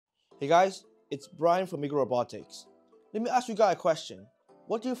Hey guys, it's Brian from Robotics. Let me ask you guys a question.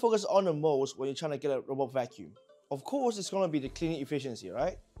 What do you focus on the most when you're trying to get a robot vacuum? Of course, it's going to be the cleaning efficiency,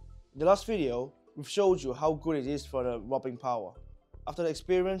 right? In the last video, we've showed you how good it is for the mopping power. After the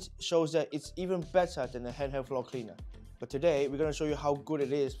experience, it shows that it's even better than the handheld floor cleaner. But today, we're going to show you how good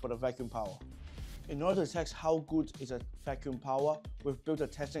it is for the vacuum power. In order to test how good is a vacuum power, we've built a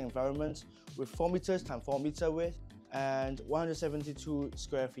testing environment with 4 meters x 4 meter width and 172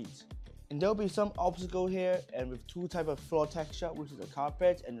 square feet. And there'll be some obstacle here, and with 2 types of floor texture, which is the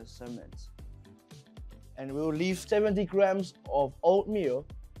carpet and the cement. And we'll leave 70 grams of oatmeal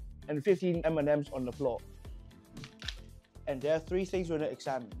and 15 M&Ms on the floor. And there are 3 things we're going to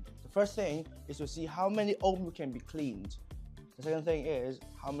examine. The first thing is to see how many oatmeal can be cleaned. The second thing is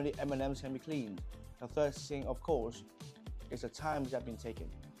how many M&Ms can be cleaned. The third thing, of course, is the time that have been taken.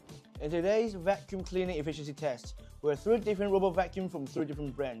 In today's vacuum cleaning efficiency test, we have 3 different robot vacuums from 3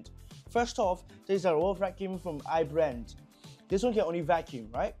 different brands. First off, this is a robot vacuum from brand. This one can only vacuum,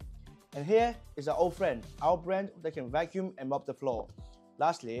 right? And here is our old friend, our brand that can vacuum and mop the floor.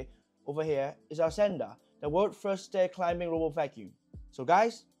 Lastly, over here is our Sender, the world's first stair climbing robot vacuum. So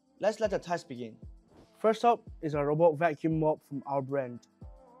guys, let's let the test begin. First up is a robot vacuum mop from our brand.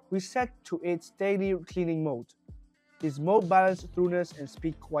 We set to its daily cleaning mode. This mode balances thoroughness and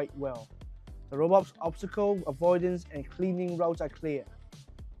speed quite well. The robot's obstacle avoidance and cleaning routes are clear,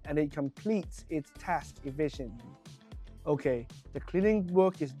 and it completes its task efficiently. Okay, the cleaning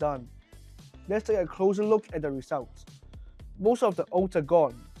work is done. Let's take a closer look at the results. Most of the oats are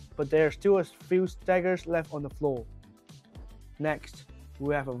gone, but there are still a few staggers left on the floor. Next,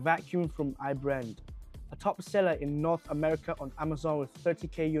 we have a vacuum from iBrand, a top seller in North America on Amazon with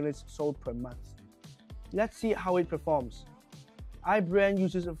 30,000 units sold per month. Let's see how it performs. iBrand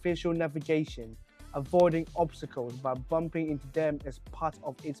uses visual navigation, avoiding obstacles by bumping into them as part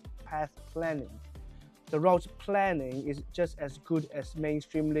of its path planning. The route planning is just as good as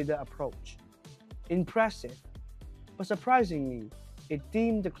mainstream leader approach. Impressive, but surprisingly, it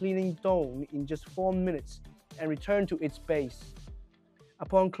deemed the cleaning done in just 4 minutes and returned to its base.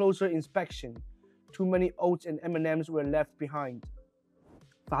 Upon closer inspection, too many oats and M&Ms were left behind.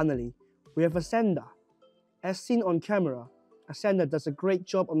 Finally, we have a Sender. As seen on camera, a Sender does a great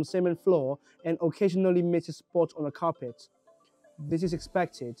job on the cement floor and occasionally misses spots on the carpet. This is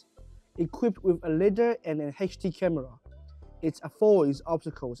expected. Equipped with a lidar and an HD camera, it avoids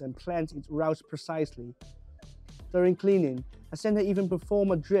obstacles and plans its routes precisely. During cleaning, a Sender even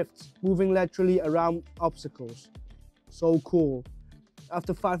performs a drift, moving laterally around obstacles. So cool.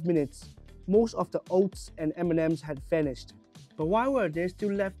 After 5 minutes, most of the oats and M&Ms had vanished. But why were there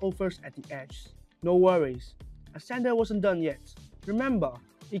still leftovers at the edge? No worries, a Sender wasn't done yet. Remember,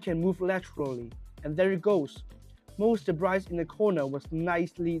 it can move laterally, and there it goes. Most debris in the corner was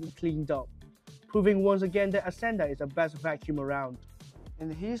nicely cleaned up, proving once again that a Sender is the best vacuum around.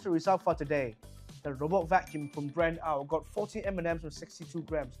 And here's the result for today. The robot vacuum from brand R got 14 M&Ms and 62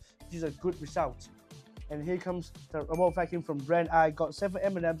 grams, which is a good result. And here comes the robot vacuum from brand I, got 7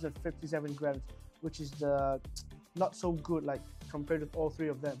 M&Ms and 57 grams, which is the not so good like compared with all 3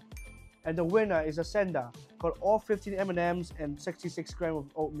 of them. And the winner is a Sender, got all 15 M&Ms and 66 grams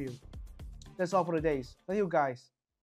of oatmeal. That's all for the days. Thank you guys.